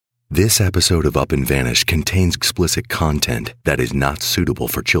This episode of Up and Vanish contains explicit content that is not suitable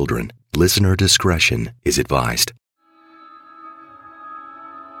for children. Listener discretion is advised.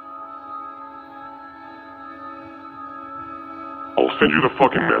 I'll send you the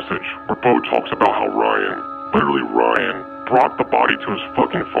fucking message where Bo talks about how literally Ryan, brought the body to his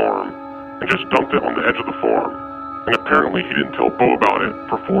fucking farm and just dumped it on the edge of the farm. And apparently he didn't tell Bo about it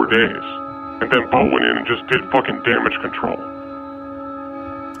for 4 days. And then Bo went in and just did fucking damage control.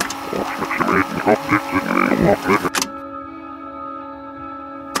 I'll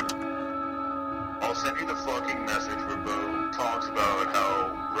send you the fucking message where Bo talks about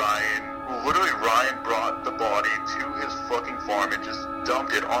how Ryan brought the body to his fucking farm and just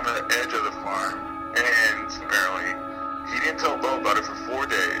dumped it on the edge of the farm. And apparently he didn't tell Bo about it for 4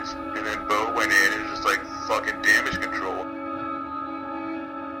 days. And then Bo went in and just like fucking damage control.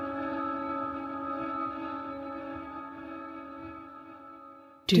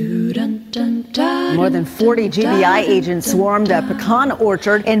 More than 40 GBI agents swarmed a pecan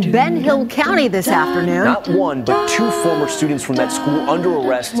orchard in Ben Hill County this afternoon. Not one, but two former students from that school under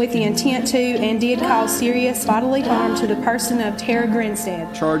arrest. With the intent to and did cause serious bodily harm to the person of Tara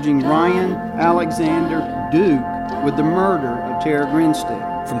Grinstead. Charging Ryan Alexander Duke with the murder of Tara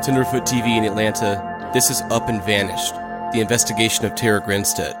Grinstead. From Tenderfoot TV in Atlanta, this is Up and Vanished, the investigation of Tara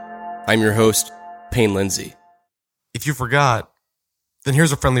Grinstead. I'm your host, Payne Lindsay. If you forgot, then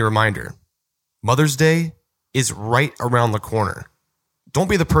here's a friendly reminder. Mother's Day is right around the corner. Don't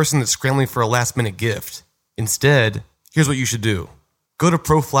be the person that's scrambling for a last-minute gift. Instead, here's what you should do. Go to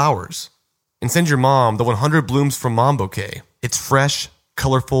Pro Flowers and send your mom the 100 Blooms from Mom bouquet. It's fresh,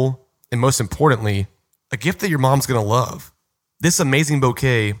 colorful, and most importantly, a gift that your mom's gonna love. This amazing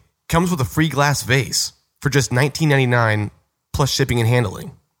bouquet comes with a free glass vase for just $19.99 plus shipping and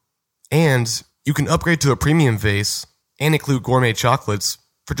handling. And you can upgrade to a premium vase and include gourmet chocolates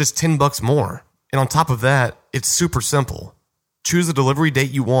for just $10 more. And on top of that, it's super simple. Choose the delivery date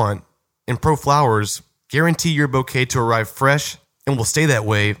you want, and Pro Flowers guarantee your bouquet to arrive fresh and will stay that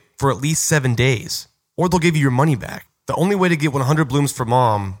way for at least 7 days. Or they'll give you your money back. The only way to get 100 Blooms for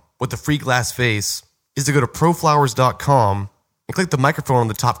Mom with a free glass vase is to go to proflowers.com and click the microphone on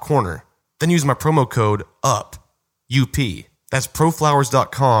the top corner. Then use my promo code UP, UP. That's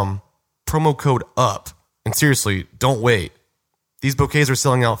proflowers.com, promo code UP. And seriously, don't wait. These bouquets are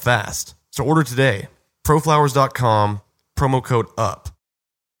selling out fast. So order today. Proflowers.com, promo code UP.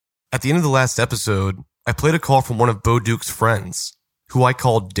 At the end of the last episode, I played a call from one of Bo Duke's friends, who I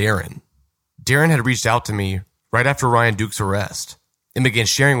called Darren. Darren had reached out to me right after Ryan Duke's arrest and began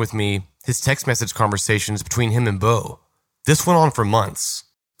sharing with me his text message conversations between him and Bo. This went on for months,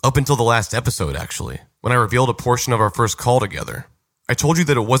 up until the last episode actually, when I revealed a portion of our first call together. I told you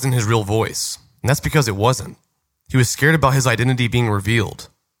that it wasn't his real voice. And that's because it wasn't. He was scared about his identity being revealed.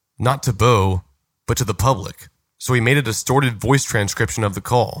 Not to Bo, but to the public. So he made a distorted voice transcription of the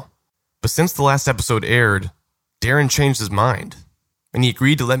call. But since the last episode aired, Darren changed his mind. And he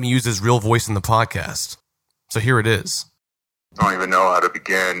agreed to let me use his real voice in the podcast. So here it is. I don't even know how to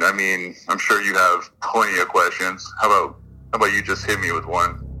begin. I mean, I'm sure you have plenty of questions. How about you just hit me with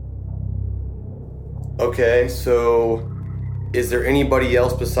one? Okay, so is there anybody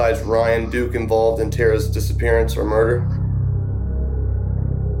else besides Ryan Duke involved in Tara's disappearance or murder?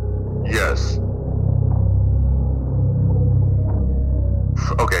 Yes.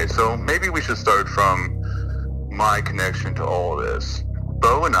 Okay, so maybe we should start from my connection to all of this.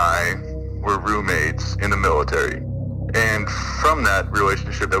 Bo and I were roommates in the military. And from that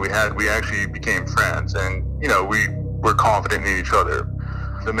relationship that we had, we actually became friends. And, we were confident in each other.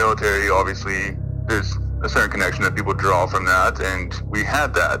 The military, obviously, there's a certain connection that people draw from that, and we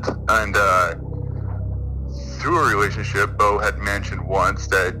had that. And through a relationship, Bo had mentioned once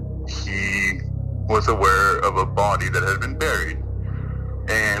that he was aware of a body that had been buried.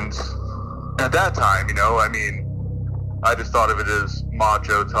 And at that time, I just thought of it as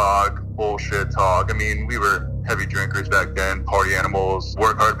macho talk, bullshit talk. We were heavy drinkers back then, party animals,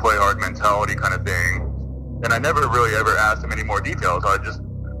 work hard, play hard mentality kind of thing. And I never really ever asked him any more details.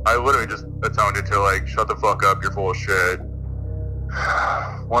 I literally just atoned it to shut the fuck up, you're full of shit.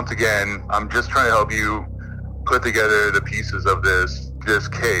 Once again, I'm just trying to help you put together the pieces of this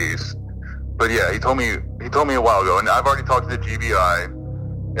case. But yeah, he told me a while ago, and I've already talked to the GBI,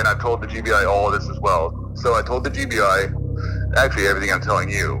 and I've told the GBI all of this as well. So I told the GBI, actually everything I'm telling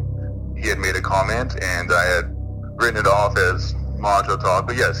you. He had made a comment, and I had written it off as macho talk.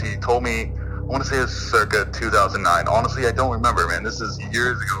 But yes, he told me, I want to say it's circa 2009. Honestly, I don't remember, man. This is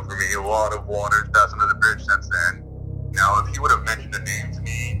years ago for me. A lot of waters passed under the bridge since then. Now, if he would have mentioned a name to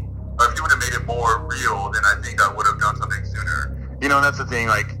me, or if he would have made it more real, then I think I would have done something sooner. That's the thing,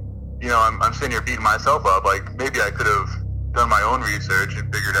 I'm sitting here beating myself up. Like, maybe I could have done my own research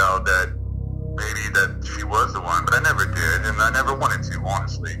and figured out that maybe that she was the one, but I never did, and I never wanted to,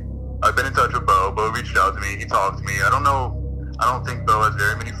 honestly. I've been in touch with Bo. Bo reached out to me. He talked to me. I don't think Bo has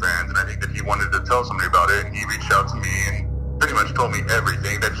very many friends, and I think that he wanted to tell somebody about it, and he reached out to me and pretty much told me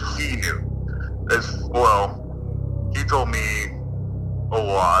everything that he knew. As well, he told me a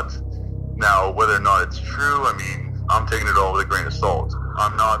lot. Now, whether or not it's true, I mean, I'm taking it all with a grain of salt.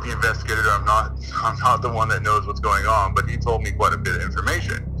 I'm not the investigator. I'm not the one that knows what's going on, but he told me quite a bit of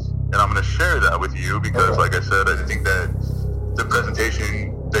information, and I'm going to share that with you because, like I said, I think that the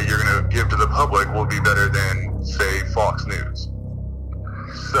presentation that you're going to give to the public will be better than, say, Fox News.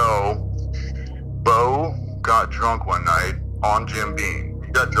 So, Bo got drunk one night on Jim Beam.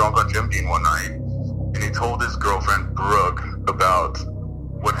 He got drunk on Jim Beam one night, and he told his girlfriend, Brooke, about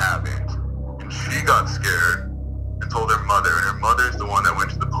what happened. And she got scared and told her mother, and her mother's the one that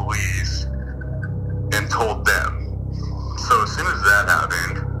went to the police and told them. So as soon as that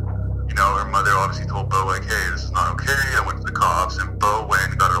happened, her mother obviously told Bo, like, hey, this is not okay. I went to the cops, and Bo went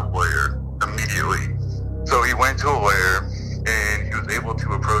and got a lawyer immediately. So he went to a lawyer, and he was able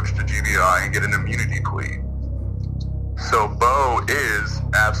to approach the GBI and get an immunity plea. So Bo is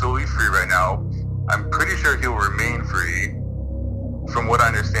absolutely free right now. I'm pretty sure he'll remain free from what I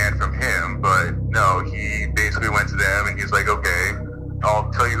understand from him, but no, he basically went to them and he's like, okay, I'll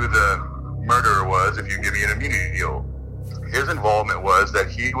tell you who the murderer was if you give me an immunity deal. His involvement was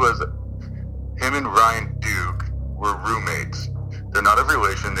that him and Ryan Duke were roommates. They're not of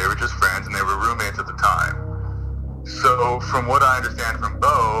relation, they were just friends, and they were roommates at the time. So from what I understand from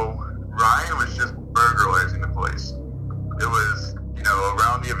Bo, Ryan was just burglarizing the place. It was,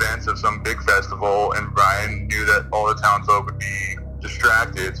 around the events of some big festival, and Ryan knew that all the townsfolk would be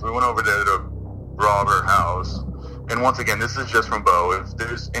distracted, so we went over there to rob her house. And once again, this is just from Bo. If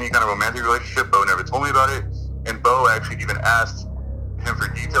there's any kind of romantic relationship, Bo never told me about it, and Bo actually even asked him for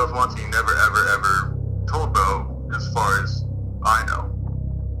details once. He never, ever told Bo, as far as I know.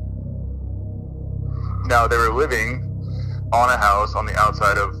 Now, they were living on a house on the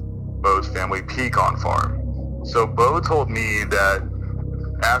outside of Bo's family pecan farm. So Bo told me that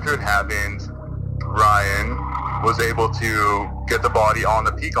after it happened, Ryan was able to get the body on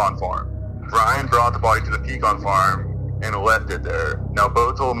the pecan farm. Ryan brought the body to the pecan farm and left it there. Now,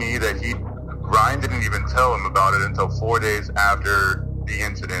 Bo told me that Ryan didn't even tell him about it until 4 days after the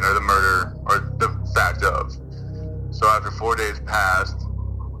incident or the murder or the fact of. So after 4 days passed,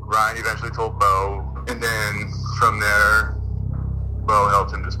 Ryan eventually told Bo, and then from there, Bo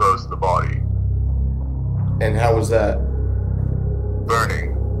helped him dispose of the body. And how was that? Burning.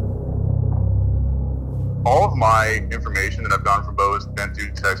 All of my information that I've gotten from Bo has been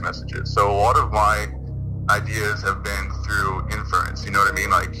through text messages. So a lot of my ideas have been through inference. You know what I mean?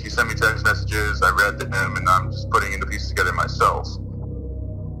 Like, he sent me text messages, I read them, and I'm just putting the pieces together myself.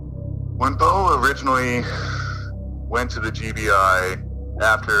 When Bo originally went to the GBI,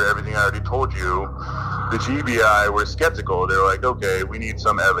 after everything I already told you, the GBI were skeptical. They're like, okay, we need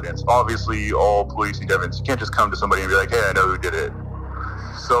some evidence. Obviously, all police need evidence. You can't just come to somebody and be like, hey, I know who did it.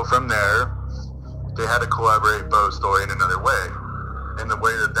 So from there, they had to collaborate Bo's story in another way. And the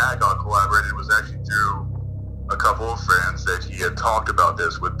way that got collaborated was actually through a couple of friends that he had talked about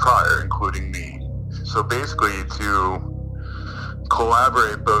this with prior, including me. So basically, to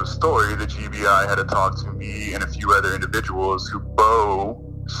collaborate Bo's story, the GBI had to talk to me and a few other individuals who Bo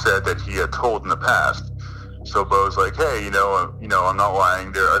said that he had told in the past. So Bo's like, hey, I'm not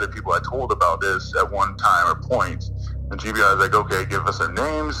lying. There are other people I told about this at one time or point. And GBI is like, okay, give us their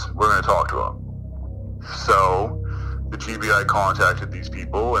names. We're going to talk to them. So the GBI contacted these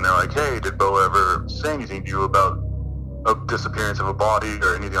people, and they're like, hey, did Bo ever say anything to you about a disappearance of a body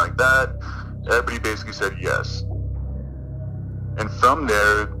or anything like that? Everybody basically said yes. And from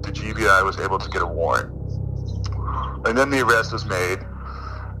there, the GBI was able to get a warrant. And then the arrest was made.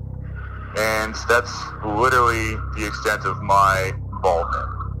 And that's literally the extent of my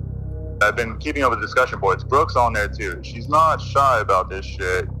involvement. I've been keeping up with discussion boards. Brooke's on there too. She's not shy about this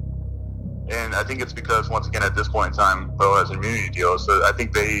shit. And I think it's because, once again, at this point in time, Bo has an immunity deal. So I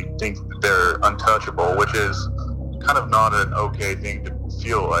think they think that they're untouchable, which is kind of not an okay thing to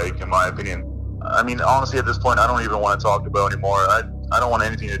feel like, in my opinion. I mean, honestly, at this point, I don't even want to talk to Bo anymore. I don't want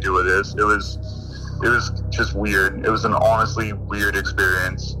anything to do with this. It was just weird. It was an honestly weird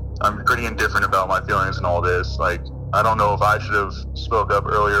experience. I'm pretty indifferent about my feelings and all this. Like, I don't know if I should have spoke up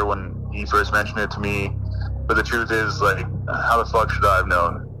earlier when he first mentioned it to me. But the truth is, like, how the fuck should I have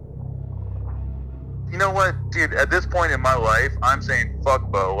known? You know what, dude, at this point in my life, I'm saying fuck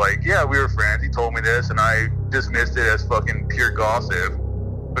Bo. Like, yeah, we were friends. He told me this, and I dismissed it as fucking pure gossip.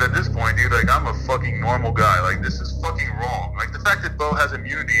 But at this point, like, I'm a fucking normal guy. Like, this is fucking wrong. Like, the fact that Bo has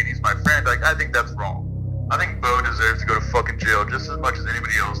immunity and he's my friend, like, I think that's wrong. I think Bo deserves to go to fucking jail just as much as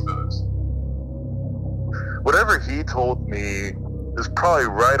anybody else does. Whatever he told me is probably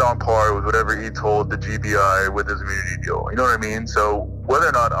right on par with whatever he told the GBI with his immunity deal. You know what I mean? So whether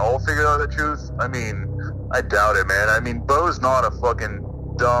or not I'll figure out the truth, I mean, I doubt it, man. I mean, Bo's not a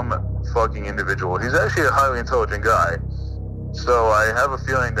fucking dumb fucking individual. He's actually a highly intelligent guy. So I have a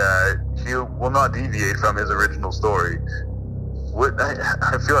feeling that he will not deviate from his original story.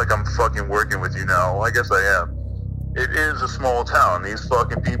 I feel like I'm fucking working with you now. I guess I am. It is a small town. These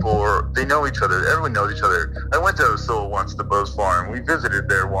fucking people they know each other. Everyone knows each other. I went to Osceola once, to Bo's farm. We visited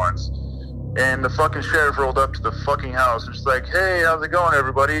there once. And the fucking sheriff rolled up to the fucking house and just like, hey, how's it going,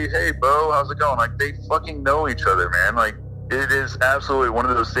 everybody? Hey, Bo, how's it going? Like, they fucking know each other, man. Like, it is absolutely one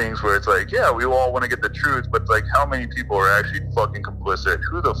of those things where it's like, yeah, we all want to get the truth, but like, how many people are actually fucking complicit?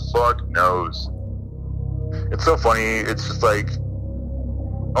 Who the fuck knows? It's so funny. It's just like,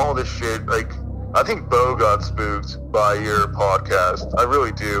 all this shit, like, I think Bo got spooked by your podcast. I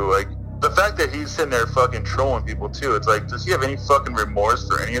really do. Like, the fact that he's sitting there fucking trolling people too, it's like, does he have any fucking remorse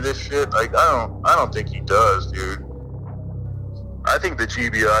for any of this shit? Like, I don't think he does, dude. I think the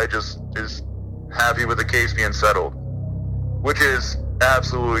GBI just is happy with the case being settled, which is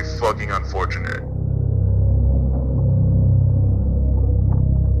absolutely fucking unfortunate.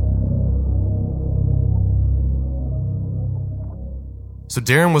 So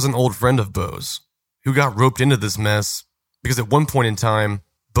Darren was an old friend of Bo's, who got roped into this mess because at one point in time,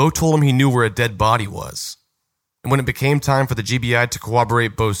 Bo told him he knew where a dead body was. And when it became time for the GBI to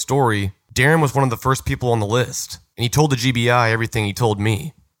corroborate Bo's story, Darren was one of the first people on the list, and he told the GBI everything he told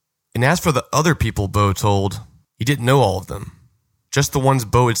me. And as for the other people Bo told, he didn't know all of them, just the ones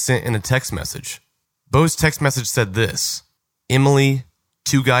Bo had sent in a text message. Bo's text message said this: Emily,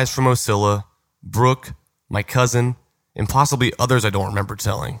 2 guys from Osceola, Brooke, my cousin, and possibly others I don't remember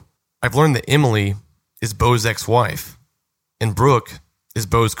telling. I've learned that Emily is Bo's ex-wife, and Brooke is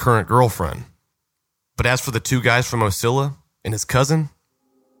Bo's current girlfriend. But as for the 2 guys from Osceola and his cousin,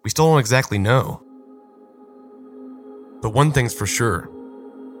 we still don't exactly know. But one thing's for sure.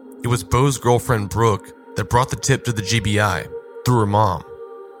 It was Bo's girlfriend Brooke that brought the tip to the GBI through her mom.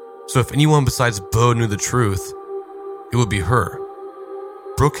 So if anyone besides Bo knew the truth, it would be her.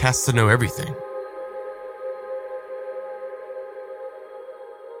 Brooke has to know everything.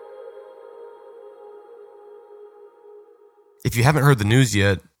 If you haven't heard the news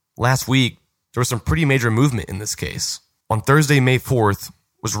yet, last week, there was some pretty major movement in this case. On Thursday, May 4th,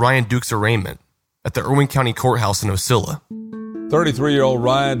 was Ryan Duke's arraignment at the Irwin County Courthouse in Osceola. 33-year-old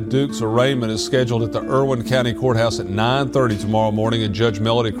Ryan Duke's arraignment is scheduled at the Irwin County Courthouse at 9:30 tomorrow morning in Judge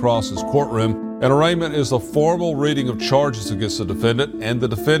Melody Cross's courtroom. An arraignment is a formal reading of charges against the defendant, and the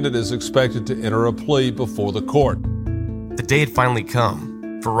defendant is expected to enter a plea before the court. The day had finally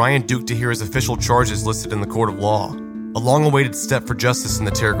come for Ryan Duke to hear his official charges listed in the court of law. A long-awaited step for justice in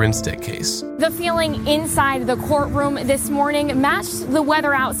the Tara Grinstead case. The feeling inside the courtroom this morning matched the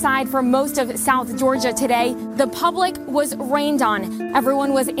weather outside for most of South Georgia today. The public was rained on.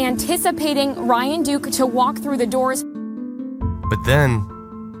 Everyone was anticipating Ryan Duke to walk through the doors. But then,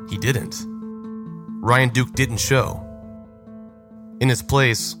 he didn't. Ryan Duke didn't show. In his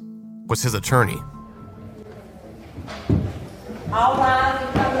place was his attorney. All rise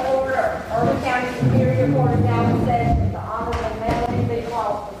and come to order. Irwin County Superior Court is now in session. The Honorable Melody B.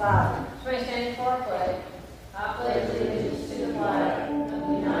 Cross presiding. Please stand for a pledge. I pledge allegiance to the flag of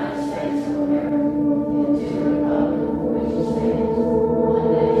the United States of America and to the republic for which it stands, one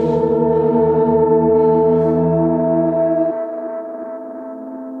nation.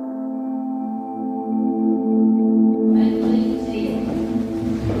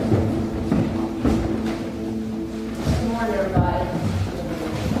 Good morning, everybody.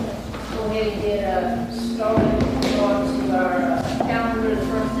 Go ahead and get started with regard to our calendar. The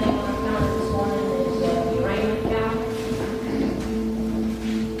first thing on our calendar this morning is the arraignment calendar.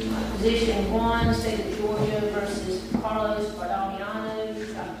 Position 1, State of Georgia versus Carlos Guardamiano,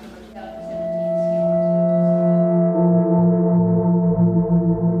 October 2017.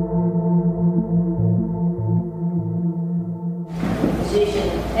 Position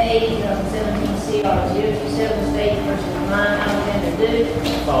A, 2017 CR 027 State versus Ryan Alexander Duke.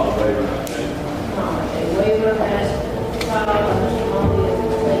 File a waiver. A waiver has filed by Mr. Molly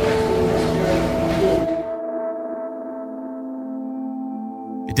related to Mr. Duke.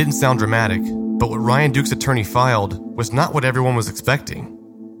 It didn't sound dramatic, but what Ryan Duke's attorney filed was not what everyone was expecting.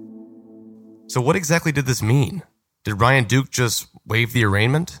 So what exactly did this mean? Did Ryan Duke just waive the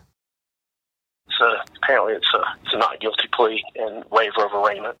arraignment? So apparently it's a not guilty plea and waiver of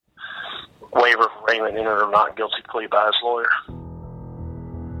arraignment. waiver for Raymond entered a not guilty plea by his lawyer.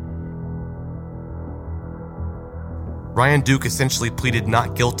 Ryan Duke essentially pleaded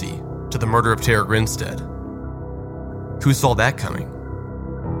not guilty to the murder of Tara Grinstead. Who saw that coming?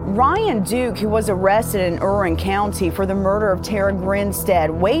 Ryan Duke, who was arrested in Irwin County for the murder of Tara Grinstead,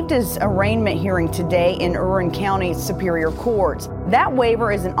 waived his arraignment hearing today in Irwin County Superior Court. That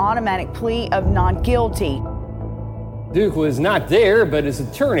waiver is an automatic plea of not guilty. Duke was not there, but his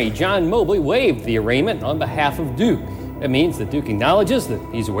attorney, John Mobley, waived the arraignment on behalf of Duke. That means that Duke acknowledges that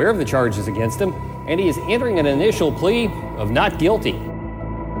he's aware of the charges against him, and he is entering an initial plea of not guilty.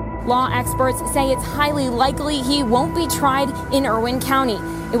 Law experts say it's highly likely he won't be tried in Irwin County.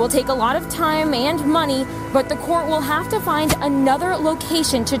 It will take a lot of time and money, but the court will have to find another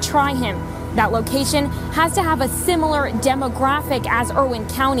location to try him. That location has to have a similar demographic as Irwin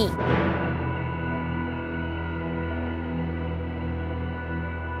County.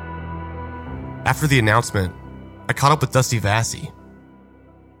 After the announcement, I caught up with Dusty Vassy.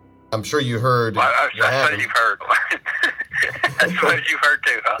 I'm sure you heard. Well, that's what you've heard. That's what you've heard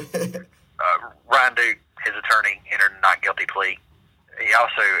too, huh? Ryan Duke, his attorney, entered a not guilty plea. He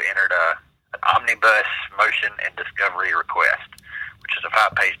also entered an omnibus motion and discovery request, which is a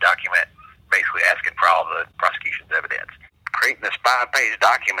 5-page document basically asking for all the prosecution's evidence. Creating this 5-page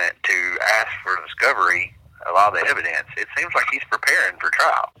document to ask for discovery of all the evidence, it seems like he's preparing for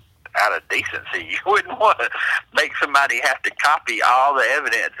trial. Out of decency, you wouldn't want to make somebody have to copy all the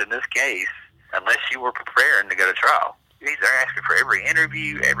evidence in this case unless you were preparing to go to trial. They're asking for every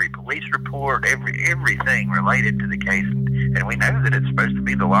interview, every police report, everything related to the case, and we know that it's supposed to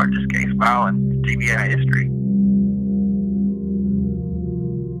be the largest case file in GBI history.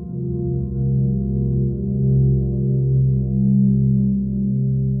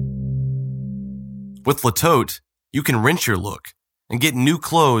 With Le Tote, you can rinse your look and get new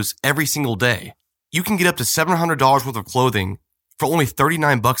clothes every single day. You can get up to $700 worth of clothing for only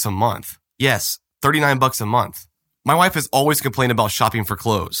 $39 a month. Yes, $39 a month. My wife has always complained about shopping for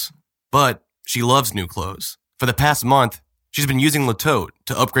clothes, but she loves new clothes. For the past month, she's been using Le Tote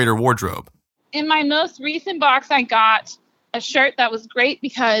to upgrade her wardrobe. In my most recent box, I got a shirt that was great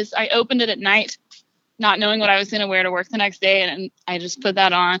because I opened it at night, not knowing what I was going to wear to work the next day, and I just put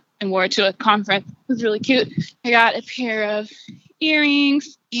that on and wore it to a conference. It was really cute. I got a pair of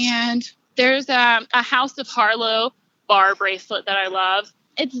earrings, and there's a House of Harlow bar bracelet that I love.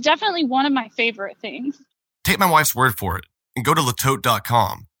 It's definitely one of my favorite things. Take my wife's word for it and go to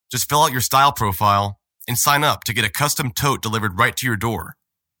letote.com. Just fill out your style profile and sign up to get a custom tote delivered right to your door.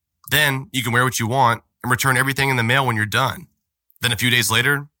 Then you can wear what you want and return everything in the mail when you're done. Then a few days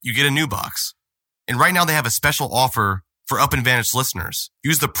later, you get a new box. And right now they have a special offer for Up and Vanished listeners.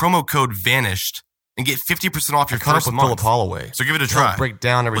 Use the promo code VANISHED and get 50% off your first month. Philip Holloway. So give it a try. Break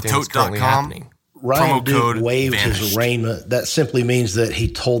down everything that's currently happening. Ryan Duke waived his arraignment. That simply means that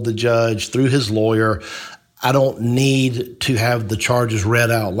he told the judge through his lawyer, I don't need to have the charges read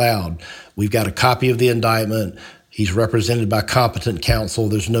out loud. We've got a copy of the indictment. He's represented by competent counsel.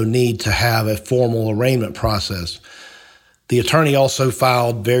 There's no need to have a formal arraignment process. The attorney also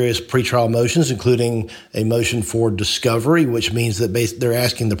filed various pretrial motions, including a motion for discovery, which means that they're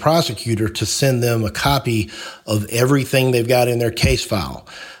asking the prosecutor to send them a copy of everything they've got in their case file.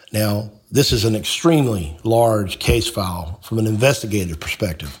 Now, this is an extremely large case file from an investigative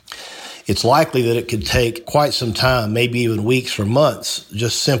perspective. It's likely that it could take quite some time, maybe even weeks or months,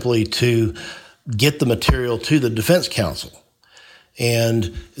 just simply to get the material to the defense counsel.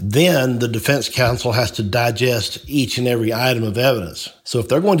 And then the defense counsel has to digest each and every item of evidence. So if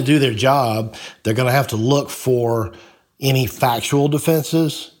they're going to do their job, they're going to have to look for any factual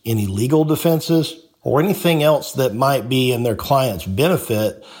defenses, any legal defenses, or anything else that might be in their client's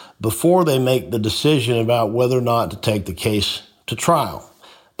benefit before they make the decision about whether or not to take the case to trial.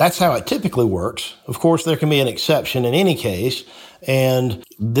 That's how it typically works. Of course, there can be an exception in any case. And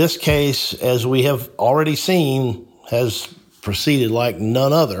this case, as we have already seen, has proceeded like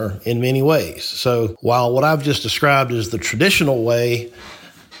none other in many ways. So while what I've just described is the traditional way,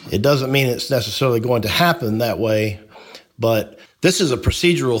 it doesn't mean it's necessarily going to happen that way. But this is a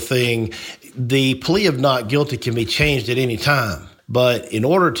procedural thing. The plea of not guilty can be changed at any time. But in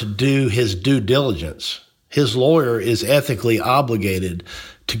order to do his due diligence, his lawyer is ethically obligated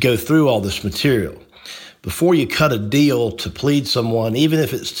to go through all this material. Before you cut a deal to plead someone, even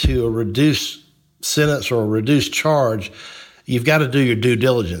if it's to a reduced sentence or a reduced charge, you've got to do your due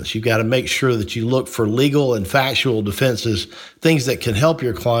diligence. You've got to make sure that you look for legal and factual defenses, things that can help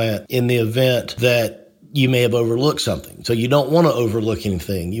your client in the event that you may have overlooked something. So you don't want to overlook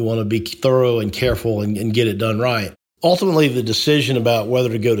anything. You want to be thorough and careful and get it done right. Ultimately, the decision about whether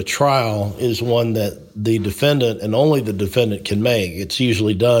to go to trial is one that the defendant and only the defendant can make. It's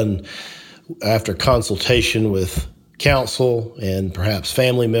usually done after consultation with counsel and perhaps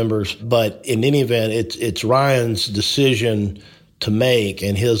family members. But in any event, it's Ryan's decision to make,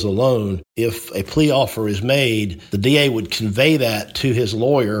 and his alone. If a plea offer is made, the DA would convey that to his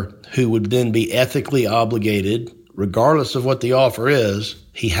lawyer, who would then be ethically obligated, regardless of what the offer is.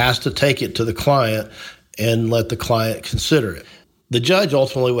 He has to take it to the client and let the client consider it. The judge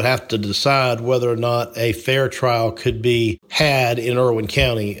ultimately would have to decide whether or not a fair trial could be had in Irwin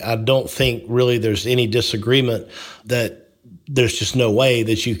County. I don't think really there's any disagreement that there's just no way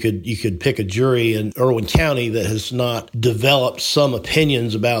that you could pick a jury in Irwin County that has not developed some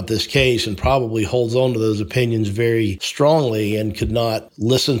opinions about this case and probably holds on to those opinions very strongly and could not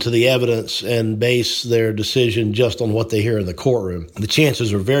listen to the evidence and base their decision just on what they hear in the courtroom. The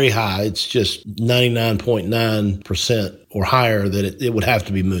chances are very high. It's just 99.9% or higher that it would have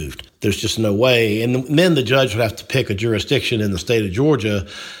to be moved. There's just no way. And then the judge would have to pick a jurisdiction in the state of Georgia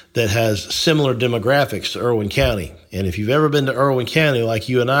that has similar demographics to Irwin County. And if you've ever been to Irwin County like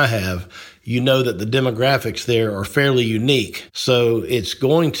you and I have, you know that the demographics there are fairly unique. So it's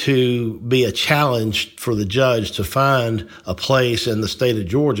going to be a challenge for the judge to find a place in the state of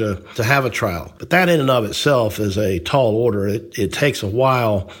Georgia to have a trial. But that in and of itself is a tall order. It takes a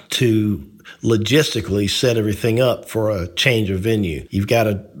while to logistically set everything up for a change of venue. You've got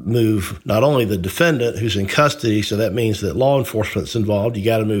to move not only the defendant who's in custody, so that means that law enforcement's involved. You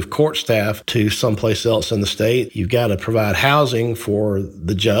got to move court staff to someplace else in the state. You've got to provide housing for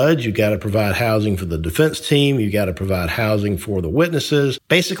the judge. You've got to provide housing for the defense team. You've got to provide housing for the witnesses.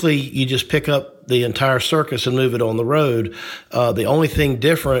 Basically, you just pick up the entire circus and move it on the road. The only thing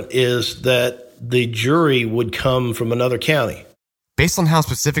different is that the jury would come from another county. Based on how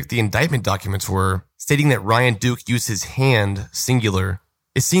specific the indictment documents were, stating that Ryan Duke used his hand, singular,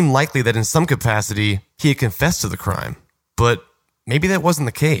 it seemed likely that in some capacity he had confessed to the crime. But maybe that wasn't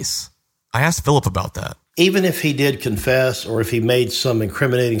the case. I asked Philip about that. Even if he did confess or if he made some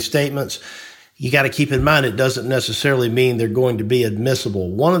incriminating statements, you got to keep in mind it doesn't necessarily mean they're going to be admissible.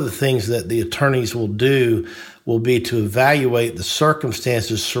 One of the things that the attorneys will do will be to evaluate the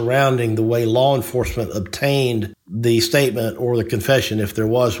circumstances surrounding the way law enforcement obtained the statement or the confession, if there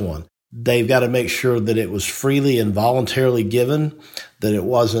was one. They've got to make sure that it was freely and voluntarily given, that it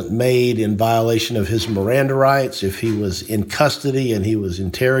wasn't made in violation of his Miranda rights. If he was in custody and he was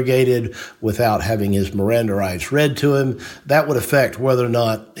interrogated without having his Miranda rights read to him, that would affect whether or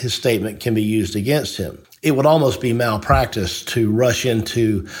not his statement can be used against him. It would almost be malpractice to rush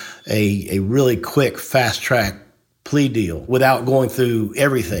into a really quick, fast-track plea deal without going through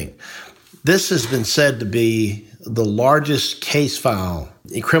everything. This has been said to be the largest case file,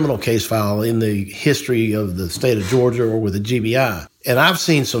 a criminal case file in the history of the state of Georgia or with the GBI. And I've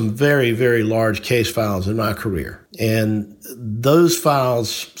seen some very, very large case files in my career. And those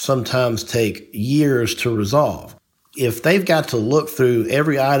files sometimes take years to resolve. If they've got to look through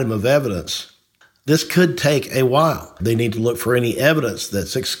every item of evidence, this could take a while. They need to look for any evidence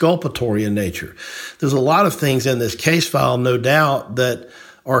that's exculpatory in nature. There's a lot of things in this case file, no doubt, that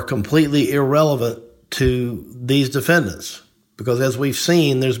are completely irrelevant to these defendants. Because as we've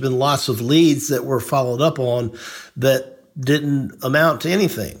seen, there's been lots of leads that were followed up on that didn't amount to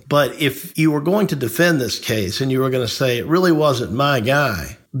anything. But if you were going to defend this case and you were going to say it really wasn't my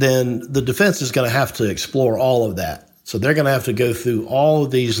guy, then the defense is going to have to explore all of that. So they're going to have to go through all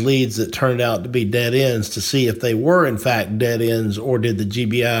of these leads that turned out to be dead ends to see if they were in fact dead ends, or did the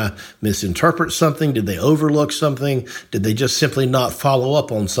GBI misinterpret something? Did they overlook something? Did they just simply not follow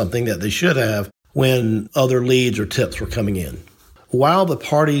up on something that they should have when other leads or tips were coming in? While the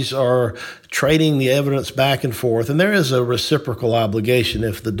parties are trading the evidence back and forth, and there is a reciprocal obligation,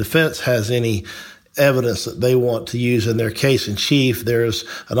 if the defense has any evidence that they want to use in their case in chief, there's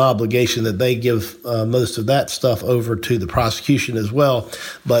an obligation that they give most of that stuff over to the prosecution as well.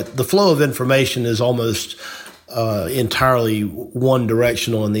 But the flow of information is almost entirely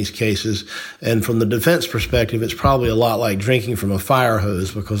one-directional in these cases. And from the defense perspective, it's probably a lot like drinking from a fire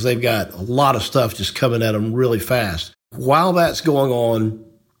hose, because they've got a lot of stuff just coming at them really fast. While that's going on,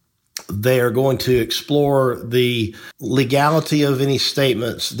 they are going to explore the legality of any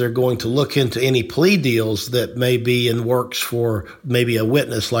statements. They're going to look into any plea deals that may be in works for maybe a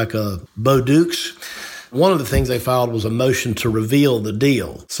witness like a Bo Dukes. One of the things they filed was a motion to reveal the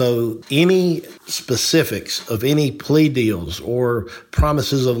deal. So any specifics of any plea deals or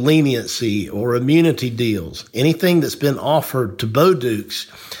promises of leniency or immunity deals, anything that's been offered to Bo Dukes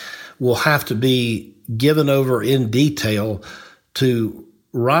will have to be given over in detail to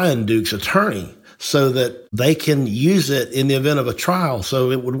Ryan Duke's attorney so that they can use it in the event of a trial.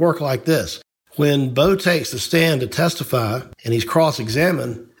 So it would work like this. When Bo takes the stand to testify and he's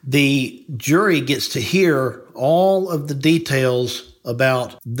cross-examined, the jury gets to hear all of the details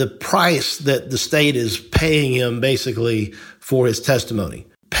about the price that the state is paying him basically for his testimony,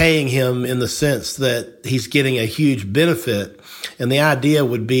 paying him in the sense that he's getting a huge benefit. And the idea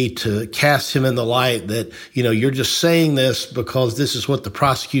would be to cast him in the light that, you're just saying this because this is what the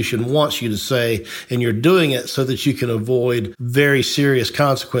prosecution wants you to say, and you're doing it so that you can avoid very serious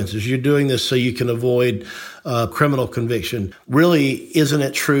consequences. You're doing this so you can avoid criminal conviction. Really, isn't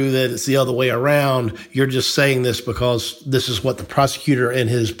it true that it's the other way around? You're just saying this because this is what the prosecutor in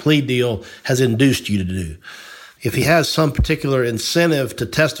his plea deal has induced you to do. If he has some particular incentive to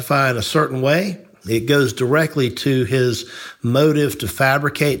testify in a certain way, it goes directly to his motive to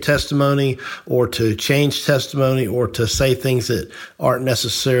fabricate testimony or to change testimony or to say things that aren't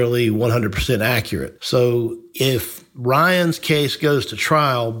necessarily 100% accurate. So if Ryan's case goes to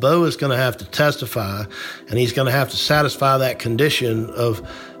trial, Bo is going to have to testify, and he's going to have to satisfy that condition of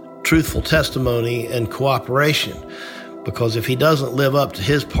truthful testimony and cooperation. Because if he doesn't live up to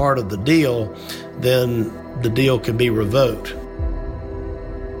his part of the deal, then the deal can be revoked.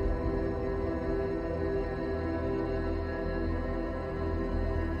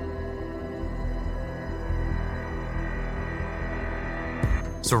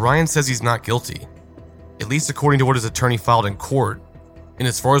 So Ryan says he's not guilty, at least according to what his attorney filed in court, and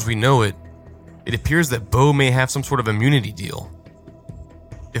as far as we know it appears that Bo may have some sort of immunity deal.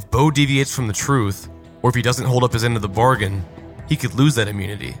 If Bo deviates from the truth, or if he doesn't hold up his end of the bargain, he could lose that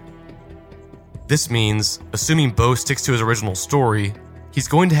immunity. This means, assuming Bo sticks to his original story, he's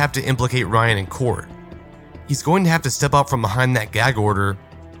going to have to implicate Ryan in court. He's going to have to step out from behind that gag order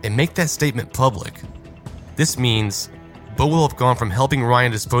and make that statement public. This means Bo will have gone from helping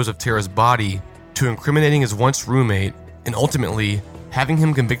Ryan dispose of Tara's body to incriminating his once roommate and ultimately having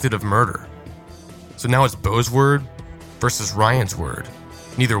him convicted of murder. So now it's Bo's word versus Ryan's word.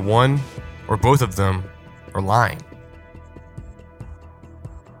 Neither one or both of them are lying.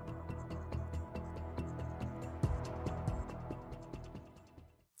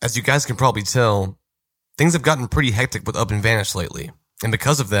 As you guys can probably tell, things have gotten pretty hectic with Up and Vanish lately, and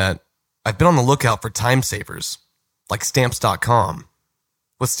because of that, I've been on the lookout for time savers, like Stamps.com.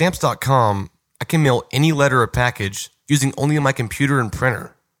 With Stamps.com, I can mail any letter or package using only my computer and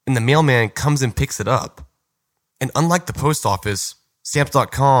printer, and the mailman comes and picks it up. And unlike the post office,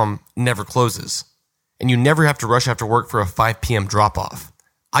 Stamps.com never closes, and you never have to rush after work for a 5 p.m. drop-off.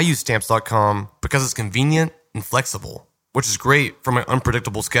 I use Stamps.com because it's convenient and flexible, which is great for my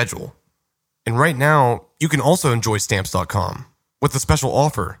unpredictable schedule. And right now, you can also enjoy Stamps.com with a special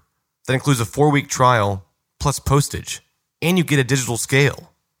offer that includes a 4-week trial plus postage, and you get a digital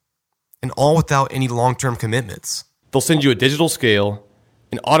scale. And all without any long-term commitments. They'll send you a digital scale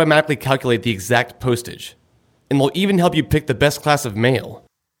and automatically calculate the exact postage. And they'll even help you pick the best class of mail.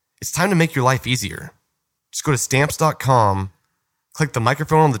 It's time to make your life easier. Just go to Stamps.com, click the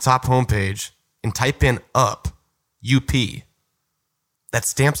microphone on the top homepage, and type in UP, UP. That's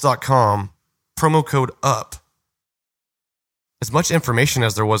Stamps.com, promo code UP. As much information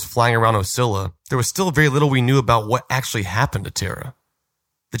as there was flying around Ocilla, there was still very little we knew about what actually happened to Tara.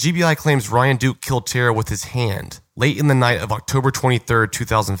 The GBI claims Ryan Duke killed Tara with his hand late in the night of October 23,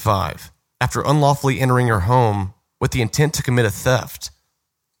 2005, after unlawfully entering her home with the intent to commit a theft.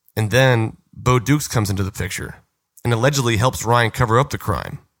 And then Bo Dukes comes into the picture and allegedly helps Ryan cover up the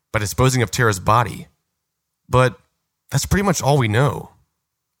crime by disposing of Tara's body. But that's pretty much all we know.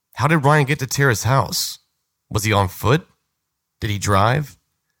 How did Ryan get to Tara's house? Was he on foot? Did he drive?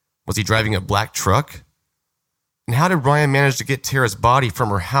 Was he driving a black truck? And how did Ryan manage to get Tara's body from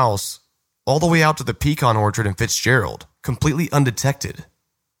her house all the way out to the pecan orchard in Fitzgerald, completely undetected?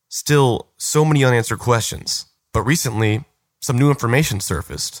 Still, so many unanswered questions. But recently, some new information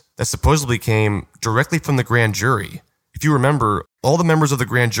surfaced that supposedly came directly from the grand jury. If you remember, all the members of the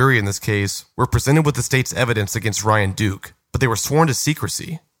grand jury in this case were presented with the state's evidence against Ryan Duke, but they were sworn to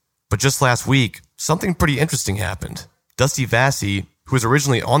secrecy. But just last week, something pretty interesting happened. Dusty Vassy, who was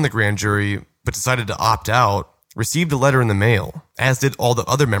originally on the grand jury but decided to opt out, received a letter in the mail, as did all the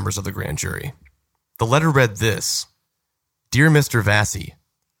other members of the grand jury. The letter read this: Dear Mr. Vassy,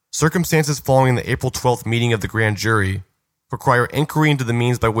 circumstances following the April 12th meeting of the grand jury require inquiry into the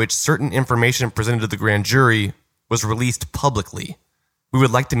means by which certain information presented to the grand jury was released publicly. We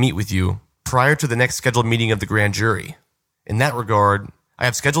would like to meet with you prior to the next scheduled meeting of the grand jury. In that regard, I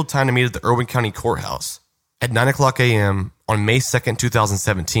have scheduled time to meet at the Irwin County Courthouse at 9 o'clock a.m. on May 2nd,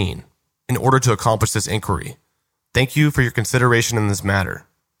 2017, in order to accomplish this inquiry. Thank you for your consideration in this matter.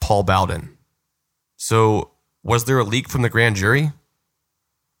 Paul Bowden. So, was there a leak from the grand jury?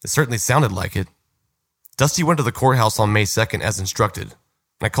 It certainly sounded like it. Dusty went to the courthouse on May 2nd as instructed,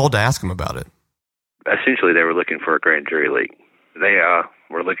 and I called to ask him about it. Essentially, they were looking for a grand jury leak. They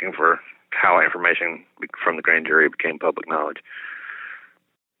were looking for how information from the grand jury became public knowledge.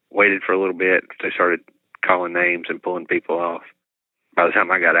 Waited for a little bit. They started calling names and pulling people off. By the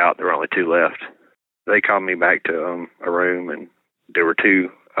time I got out, there were only 2 left. They called me back to a room, and there were 2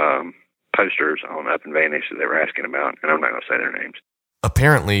 posters on Up and Vanish that they were asking about, and I'm not going to say their names.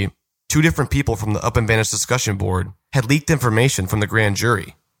 Apparently, 2 different people from the Up and Vanish discussion board had leaked information from the grand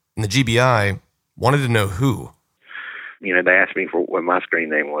jury, and the GBI wanted to know who. You know, they asked me for what my screen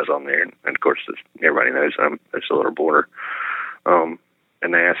name was on there, and of course, everybody knows I'm a little border. And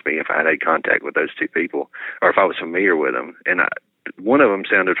they asked me if I had had contact with those 2 people, or if I was familiar with them. And one of them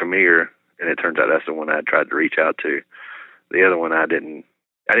sounded familiar, and it turns out that's the one I tried to reach out to. The other one I didn't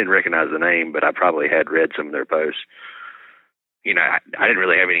recognize the name, but I probably had read some of their posts. You know, I didn't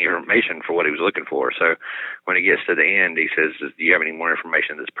really have any information for what he was looking for. So when he gets to the end, he says, "Do you have any more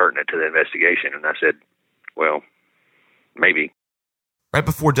information that's pertinent to the investigation?" And I said, "Well, maybe." Right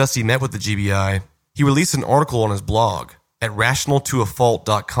before Dusty met with the GBI, he released an article on his blog at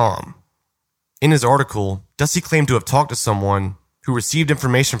rationaltoafault.com. In his article, Dusty claimed to have talked to someone who received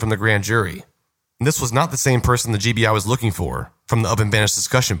information from the grand jury. And this was not the same person the GBI was looking for from the Up and Vanish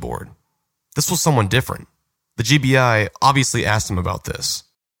discussion board. This was someone different. The GBI obviously asked him about this.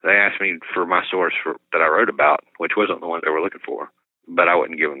 They asked me for my source that I wrote about, which wasn't the one they were looking for. But I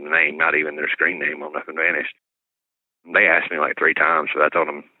wouldn't give them the name, not even their screen name on Up and Vanish. They asked me like 3 times, so I told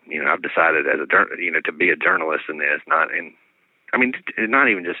them, you know, I've decided as to be a journalist in this, not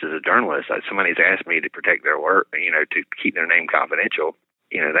even just as a journalist. Somebody's asked me to protect their work, you know, to keep their name confidential.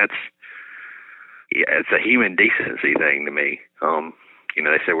 You know, it's a human decency thing to me. You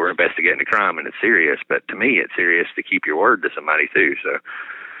know, they said we're investigating a crime and it's serious, but to me it's serious to keep your word to somebody too. So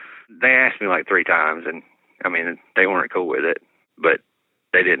they asked me like 3 times, and I mean, they weren't cool with it, but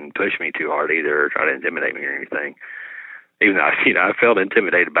they didn't push me too hard either or try to intimidate me or anything. Even though, you know, I felt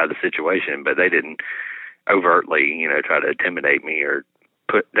intimidated by the situation, but they didn't overtly, you know, try to intimidate me or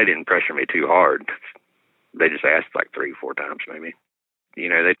they didn't pressure me too hard. They just asked like 3 or 4 times maybe. You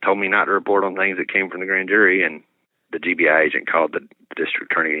know, they told me not to report on things that came from the grand jury, and the GBI agent called the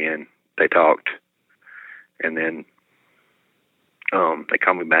district attorney in. They talked, and then they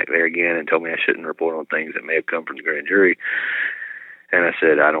called me back there again and told me I shouldn't report on things that may have come from the grand jury. And I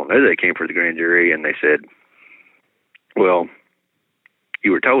said, I don't know that it came from the grand jury. And they said, well,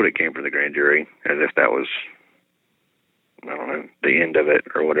 you were told it came from the grand jury, as if that was, I don't know, the end of it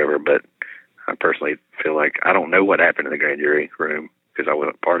or whatever. But I personally feel like I don't know what happened in the grand jury room because I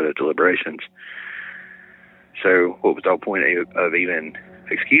wasn't part of the deliberations. So what was the whole point of even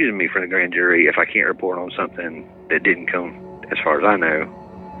excusing me from the grand jury if I can't report on something that didn't come, as far as I know,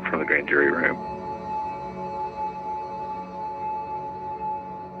 from the grand jury room?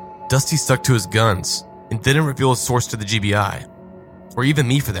 Dusty stuck to his guns and didn't reveal his source to the GBI, or even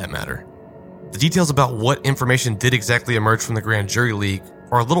me for that matter. The details about what information did exactly emerge from the grand jury leak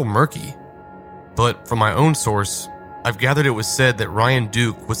are a little murky, but from my own source, I've gathered it was said that Ryan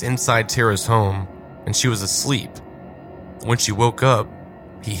Duke was inside Tara's home and she was asleep. When she woke up,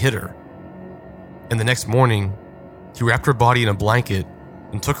 he hit her. And the next morning, he wrapped her body in a blanket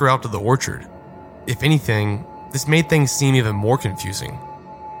and took her out to the orchard. If anything, this made things seem even more confusing.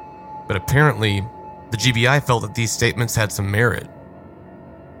 But apparently, the GBI felt that these statements had some merit.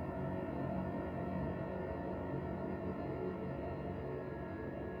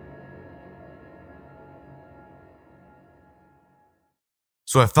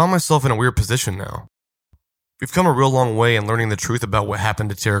 So I found myself in a weird position now. We've come a real long way in learning the truth about what happened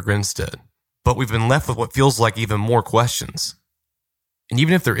to Tara Grinstead, but we've been left with what feels like even more questions. And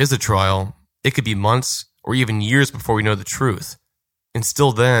even if there is a trial, it could be months or even years before we know the truth. And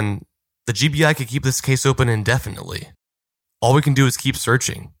still then, the GBI could keep this case open indefinitely. All we can do is keep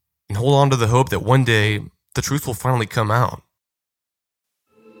searching and hold on to the hope that one day the truth will finally come out.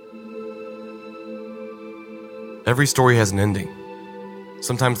 Every story has an ending.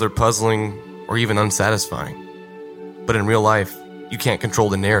 Sometimes they're puzzling or even unsatisfying. But in real life, you can't control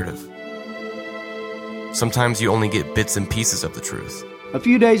the narrative. Sometimes you only get bits and pieces of the truth. A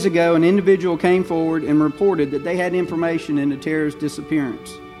few days ago, an individual came forward and reported that they had information into Tara's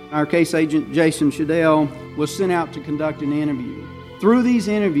disappearance. Our case agent, Jason Shadell, was sent out to conduct an interview. Through these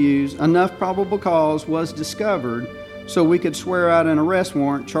interviews, enough probable cause was discovered so we could swear out an arrest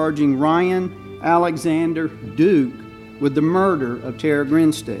warrant charging Ryan Alexander Duke with the murder of Tara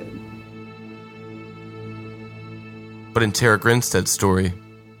Grinstead. But in Tara Grinstead's story,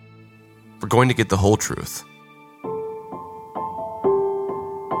 we're going to get the whole truth.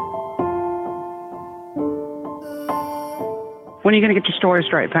 When are you going to get your story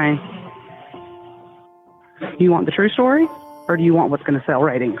straight, Payne? You want the true story, or do you want what's going to sell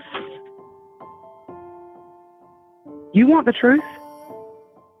ratings? You want the truth?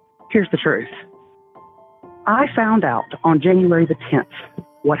 Here's the truth. I found out on January the 10th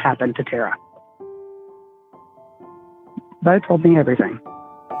what happened to Tara. Bo told me everything.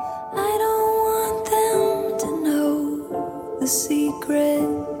 I don't want them to know the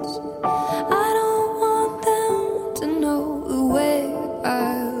secrets. I don't want them to know the way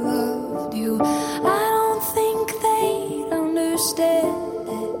I loved you. I don't think they'd understand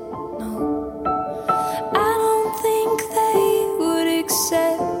it, no. I don't think they would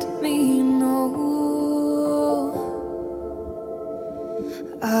accept me, no.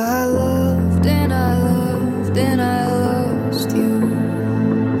 I loved and I loved and I lost you.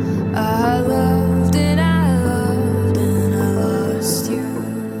 I loved and I loved and I lost you.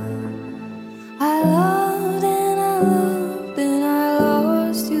 I loved and I loved and I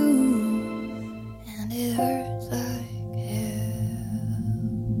lost you. And it hurts like hell.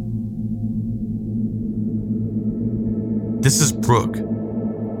 This is Brooke,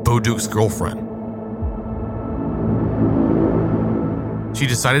 Bo Duke's girlfriend. She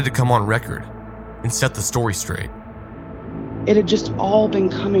decided to come on record and set the story straight. It had just all been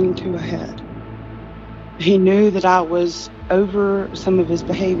coming to a head. He knew that I was over some of his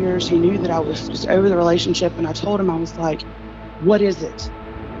behaviors. He knew that I was just over the relationship. And I told him, I was like, what is it?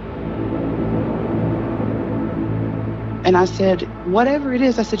 And I said, whatever it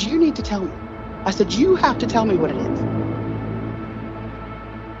is, I said, you need to tell me. I said, you have to tell me what it is.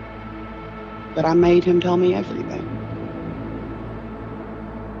 But I made him tell me everything.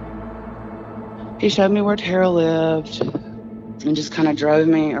 He showed me where Tara lived and just kind of drove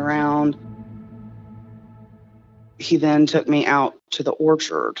me around. He then took me out to the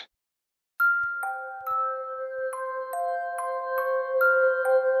orchard.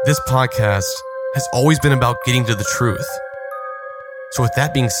 This podcast has always been about getting to the truth. So with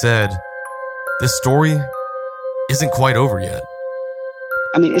that being said, this story isn't quite over yet.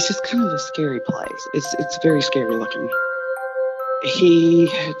 I mean, it's just kind of a scary place. It's very scary looking.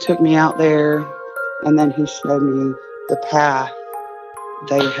 He took me out there, and then he showed me the path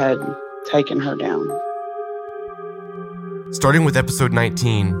they had taken her down. Starting with episode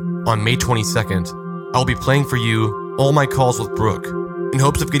 19, on May 22nd, I'll be playing for you all my calls with Brooke, in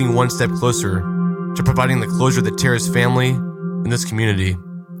hopes of getting one step closer to providing the closure that Tara's family and this community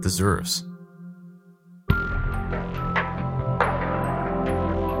deserves.